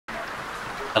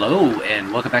Hello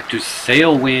and welcome back to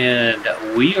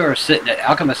Sailwind. We are sitting at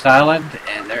Alchemist Island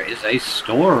and there is a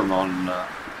storm on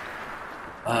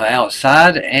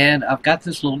outside, and I've got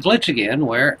this little glitch again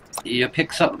where you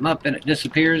pick something up and it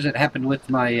disappears. It happened with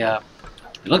my, it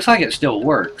looks like it still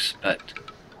works, but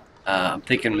I'm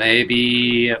thinking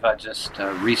maybe if I just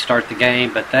restart the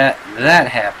game, but that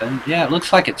happened. Yeah, it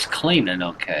looks like it's cleaning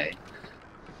okay,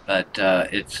 but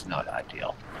it's not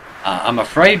ideal. I'm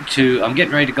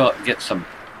getting ready to go up and get some.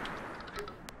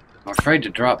 I'm afraid to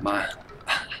drop my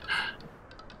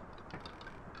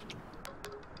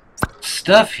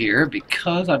stuff here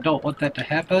because I don't want that to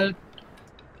happen.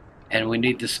 And we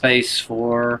need the space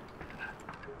for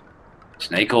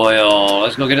snake oil.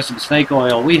 Let's go get us some snake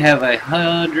oil. We have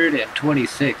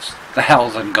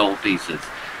 126,000 gold pieces.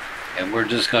 And we're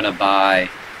just going to buy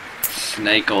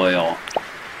snake oil.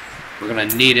 We're going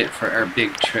to need it for our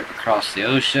big trip across the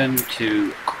ocean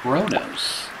to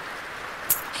Kronos.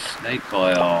 Snake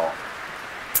oil.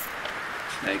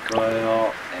 Snake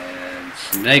oil and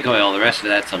snake oil. The rest of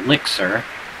that's elixir.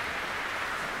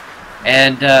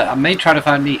 And I may try to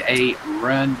find me a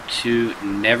run to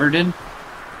Neverden.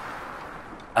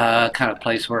 Kind of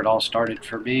place where it all started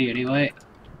for me anyway.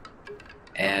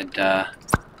 And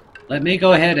let me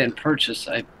go ahead and purchase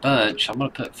a bunch. I'm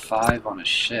going to put 5 on a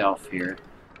shelf here.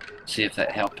 See if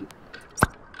that helps.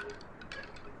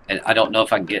 And I don't know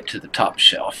if I can get to the top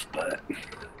shelf, but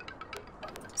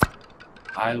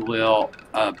I will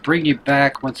bring you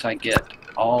back once I get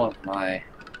all of my,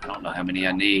 I don't know how many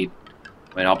I need.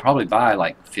 I mean, I'll probably buy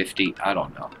like 50, I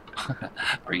don't know.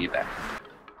 Bring you back.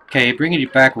 Okay, bringing you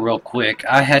back real quick.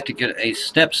 I had to get a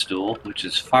step stool, which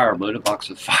is firewood, a box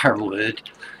of firewood,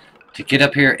 to get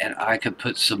up here, and I could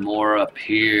put some more up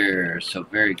here. So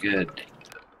very good.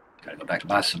 Gotta go back and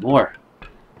buy some more.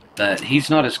 But he's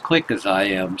not as quick as I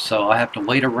am, so I have to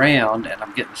wait around, and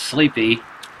I'm getting sleepy.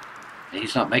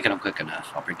 He's not making them quick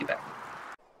enough. I'll bring you back.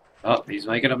 Oh, he's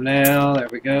making them now. There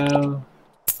we go.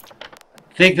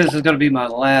 I think this is going to be my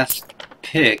last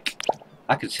pick.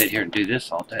 I could sit here and do this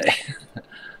all day.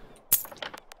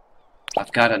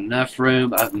 I've got enough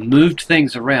room. I've moved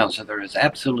things around, so there is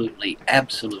absolutely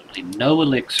no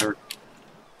elixir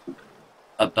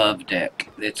above deck.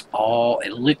 It's all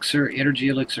elixir, energy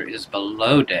elixir is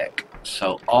below deck.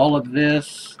 So all of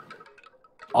this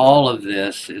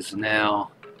is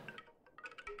now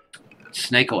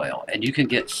snake oil, and you can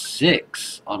get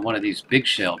 6 on one of these big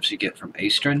shelves you get from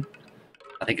Astron.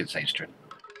 I think it's Astron.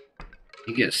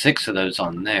 You get 6 of those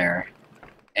on there,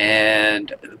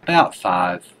 and about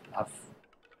 5.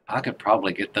 I could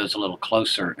probably get those a little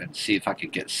closer and see if I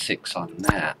could get 6 on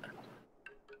that.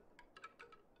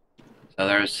 So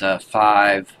there's 5.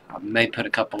 I may put a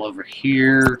couple over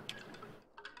here,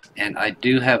 and I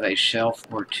do have a shelf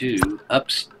or 2 up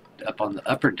on the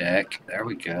upper deck. There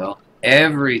we go.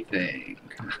 Everything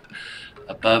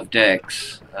above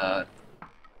decks,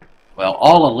 well,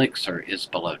 all elixir is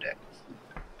below decks.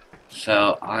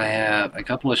 So I have a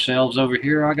couple of shelves over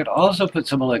here I could also put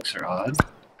some elixir on.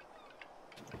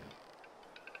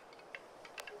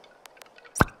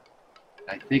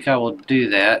 I think I will do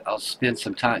that. I'll spend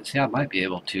some time. See, I might be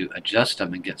able to adjust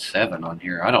them and get 7 on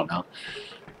here. I don't know.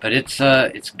 But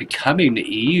it's becoming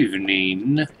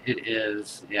evening. It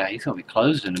is, yeah, he's going to be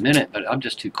closed in a minute, but I'm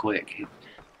just too quick.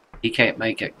 He can't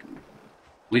make it.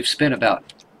 We've spent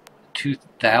about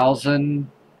 2,000,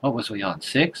 what was we on,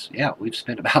 6? Yeah, we've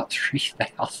spent about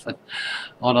 3,000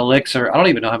 on elixir. I don't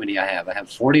even know how many I have. I have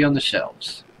 40 on the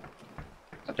shelves.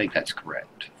 I think that's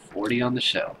correct. 40 on the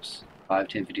shelves. 5,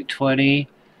 10, 15, 20,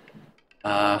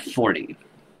 40.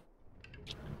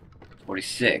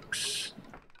 46.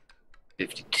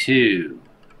 52,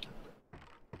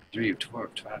 3, 12,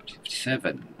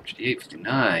 57, 58,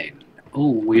 59. Oh,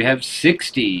 we have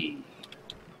 60.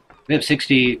 We have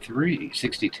 63,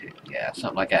 62. Yeah,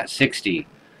 something like that. 60.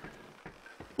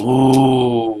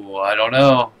 Oh, I don't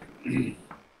know.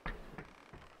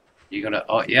 You're gonna,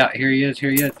 oh yeah, here he is,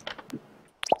 here he is.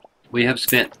 We have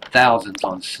spent thousands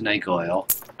on snake oil.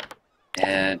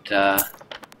 And,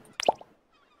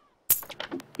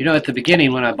 you know, at the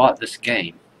beginning when I bought this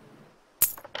game,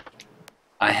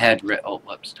 I had read,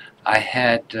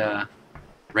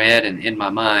 read, and in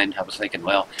my mind I was thinking,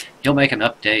 well, he'll make an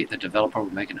update, the developer will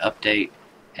make an update,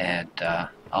 and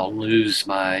I'll lose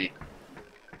my,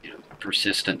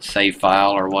 persistent save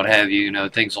file or what have you.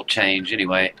 Things will change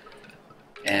anyway.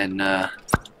 And I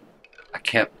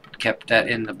kept that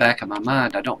in the back of my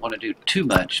mind. I don't want to do too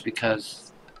much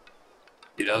because,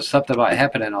 something might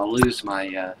happen and I'll lose my,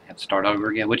 have to start over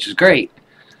again, which is great.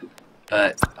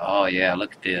 But, oh yeah,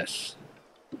 look at this.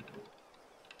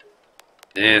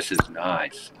 This is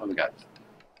nice. What we got?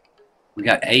 We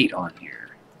got 8 on here.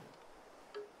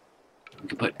 We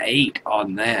can put 8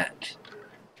 on that.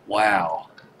 Wow.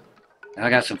 And I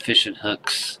got some fishing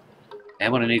hooks.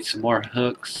 I'm going to need some more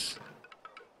hooks.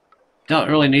 Don't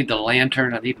really need the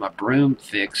lantern. I need my broom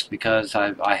fixed because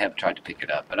I have tried to pick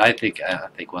it up. But I think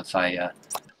once I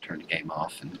turn the game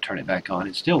off and turn it back on,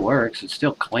 it still works. It's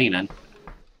still cleaning.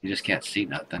 You just can't see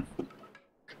nothing.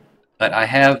 But I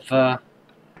have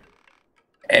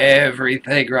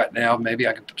everything right now. Maybe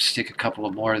I can stick a couple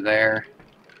of more there.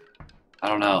 I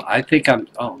don't know. I think I'm...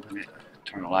 Oh, let me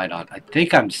turn the light on. I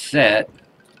think I'm set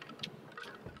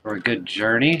for a good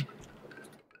journey.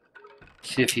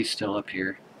 See if he's still up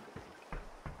here.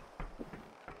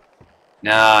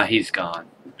 Nah, he's gone.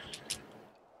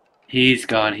 He's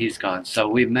gone, he's gone. So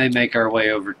we may make our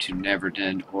way over to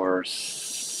Neverden or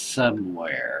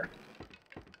somewhere.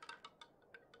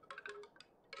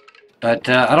 But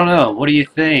I don't know. What do you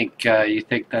think? You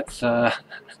think that's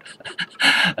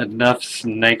enough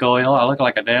snake oil? I look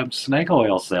like a damn snake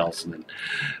oil salesman.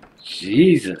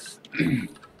 Jesus.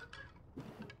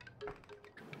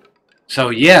 So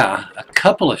yeah, a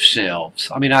couple of shelves.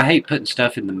 I mean, I hate putting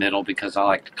stuff in the middle because I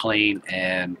like to clean,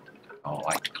 and I don't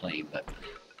like to clean, but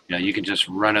you know, you can just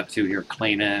run up through here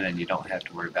cleaning, and you don't have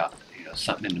to worry about, you know,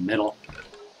 something in the middle.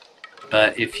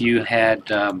 But if you had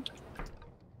a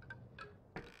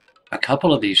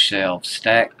couple of these shelves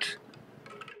stacked,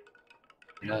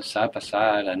 you know, side by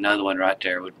side, another one right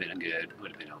there would have been good.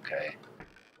 Would have been okay,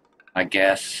 I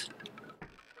guess.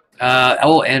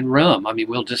 Oh, and rum. I mean,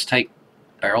 we'll just take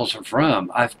barrels of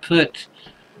rum. I've put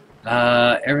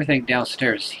everything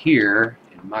downstairs here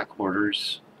in my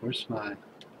quarters. Where's my...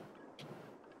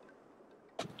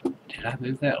 Did I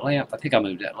move that lamp? I think I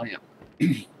moved that lamp.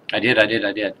 I did.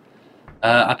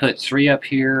 I put 3 up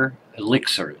here.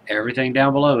 Elixir. Everything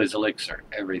down below is elixir.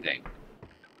 Everything.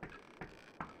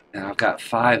 And I've got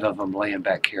 5 of them laying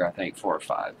back here. I think 4 or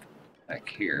 5 back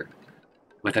here.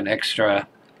 With an extra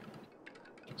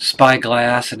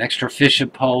spyglass, an extra fishing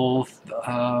pole,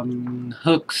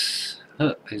 hooks.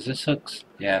 Is this hooks?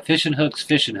 Yeah, fishing hooks,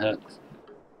 fishing hooks.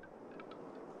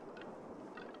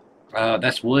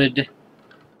 That's wood.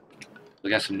 We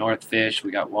got some north fish.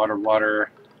 We got water.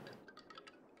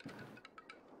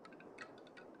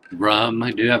 Rum. I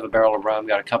do have a barrel of rum.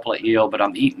 Got a couple of eel, but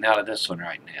I'm eating out of this one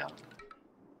right now.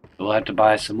 We'll have to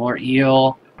buy some more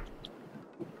eel.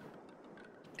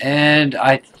 And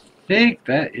I think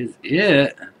that is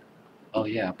it. Oh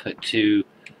yeah, I put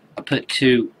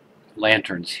two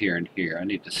lanterns here and here. I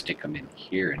need to stick them in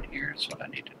here and here is what I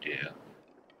need to do.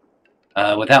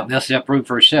 Without messing up room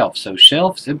for a shelf. So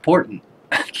shelves, important.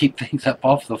 Keep things up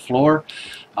off the floor.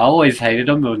 I always hated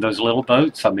them with those little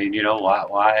boats. I mean, you know,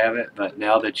 why have it? But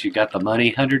now that you got the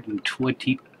money,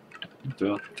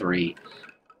 123.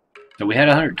 So we had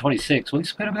 126. We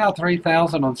spent about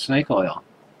 3,000 on snake oil.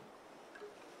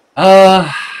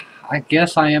 I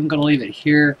guess I am going to leave it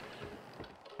here.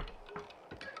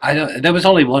 There was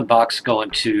only one box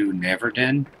going to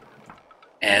Neverden,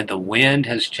 and the wind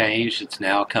has changed. It's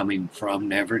now coming from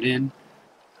Neverden.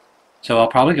 So I'll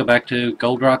probably go back to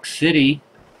Gold Rock City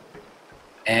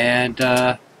and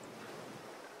what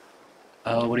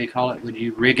do you call it when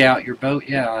you rig out your boat?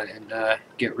 Yeah, and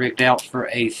get rigged out for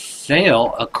a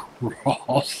sail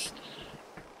across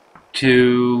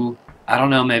to, I don't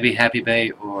know, maybe Happy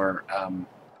Bay, or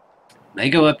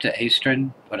may go up to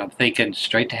Astron, but I'm thinking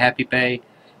straight to Happy Bay,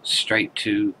 straight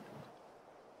to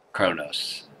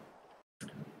Kronos.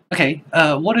 Okay,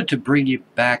 wanted to bring you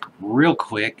back real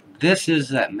quick. This is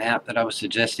that map that I was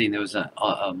suggesting. There was a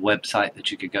website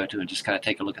that you could go to and just kind of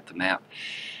take a look at the map.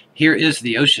 Here is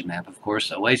the ocean map, of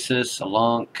course. Oasis,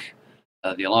 Alank,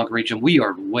 the Alank region. We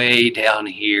are way down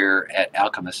here at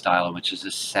Alchemist Island, which is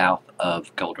just south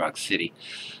of Gold Rock City.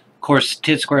 Of course,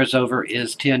 10 squares over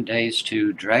is 10 days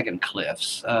to Dragon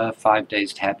Cliffs, 5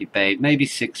 days to Happy Bay, maybe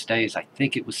 6 days. I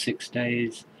think it was 6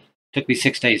 days. Took me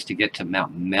 6 days to get to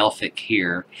Mount Melfic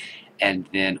here, and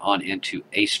then on into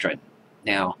Astron.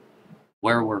 Now,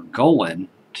 where we're going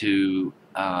to,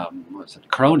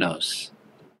 Kronos,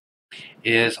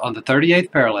 is on the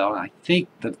 38th parallel. I think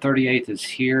the 38th is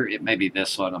here. It may be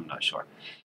this one. I'm not sure.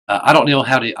 I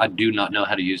do not know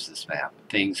how to use this map.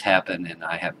 Things happen, and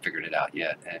I haven't figured it out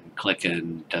yet. And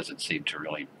clicking doesn't seem to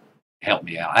really help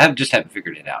me out. I just haven't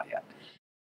figured it out yet.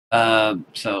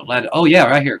 Oh yeah,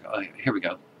 right here. Here we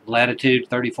go. Latitude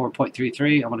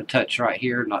 34.33. I'm going to touch right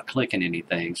here, not clicking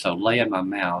anything. So laying my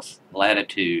mouse,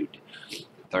 latitude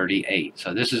 38.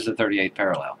 So this is the 38th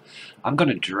parallel. I'm going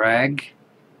to drag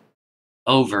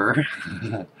over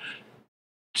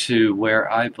to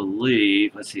where I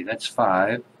believe, let's see, that's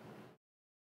 5.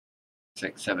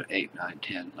 6, 7, 8, 9,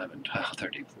 10, 11, 12,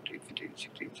 13, 14, 15,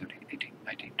 16, 17, 18,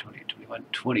 19, 20, 21,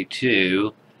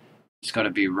 22. It's going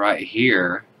to be right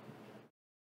here.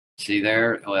 See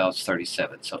there? Well, it's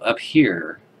 37. So up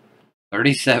here,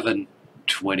 37,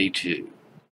 22.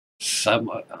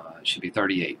 It should be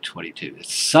 38, 22.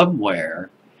 It's somewhere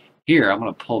here. I'm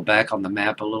going to pull back on the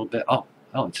map a little bit. Oh,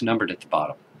 it's numbered at the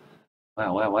bottom.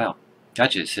 Wow.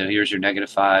 Gotcha. So here's your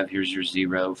 -5. Here's your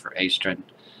 0 for Astron.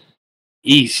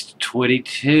 East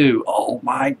 22. Oh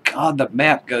my God, the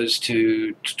map goes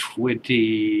to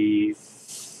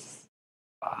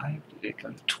 25. Did it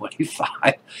go to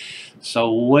 25?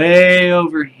 So way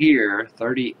over here,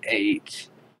 38,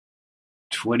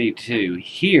 22.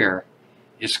 Here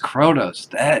is Kronos.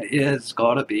 That is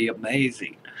going to be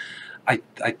amazing.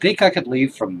 I think I could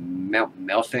leave from Mount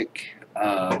Melfic.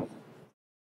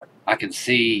 I can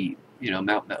see,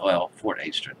 Fort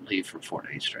Astron. Leave from Fort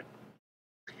Astron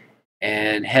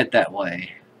and head that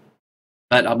way.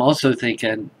 But I'm also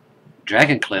thinking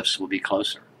Dragon Cliffs will be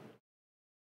closer.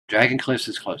 Dragon Cliffs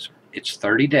is closer. It's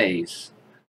 30 days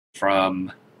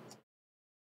from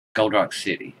Gold Rock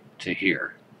City to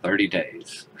here. 30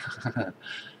 days.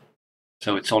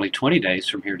 So it's only 20 days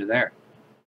from here to there.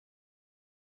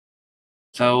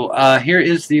 So here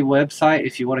is the website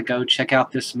if you want to go check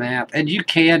out this map. And you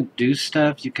can do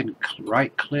stuff. You can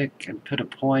right click and put a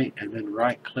point and then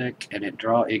right click and it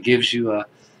gives you a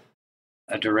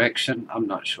direction. I'm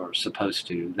not sure. Supposed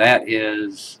to. That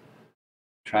is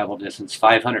travel distance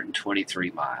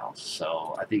 523 miles.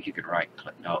 So I think you can right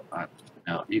click. No,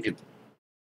 you could.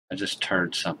 I just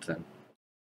turned something.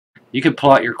 You can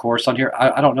pull out your course on here.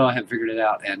 I don't know. I haven't figured it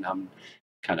out, and I'm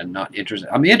kind of not interested.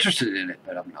 I'm interested in it,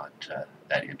 but I'm not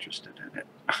that interested in it.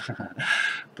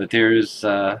 But here's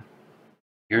the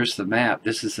map.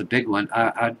 This is a big one.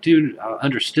 I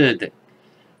understood that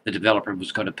the developer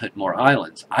was going to put more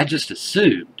islands. I just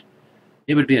assumed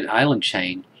it would be an island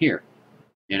chain here,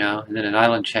 and then an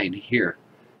island chain here,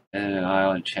 and then an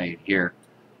island chain here,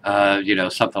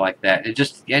 something like that.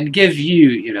 And give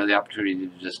you, the opportunity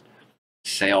to just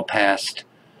sail past,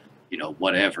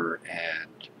 whatever,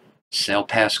 and sail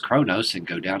past Kronos and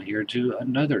go down here to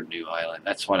another new island.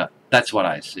 That's what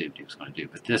I assumed he was going to do.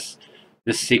 But this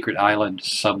secret island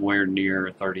somewhere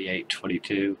near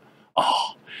 3822.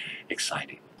 Oh,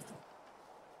 exciting.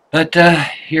 But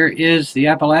here is the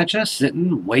Appalachia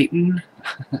sitting, waiting,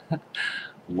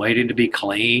 waiting to be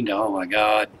cleaned. Oh my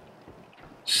God.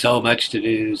 So much to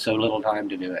do, so little time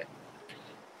to do it.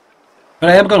 But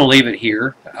I am going to leave it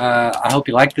here. I hope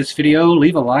you liked this video.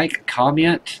 Leave a like,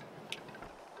 comment.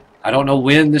 I don't know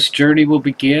when this journey will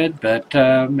begin, but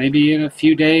maybe in a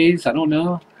few days. I don't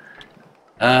know.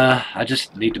 I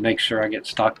just need to make sure I get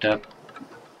stocked up.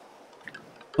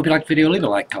 Hope you liked the video. Leave a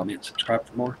like, comment, subscribe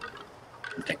for more.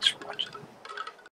 And thanks for watching.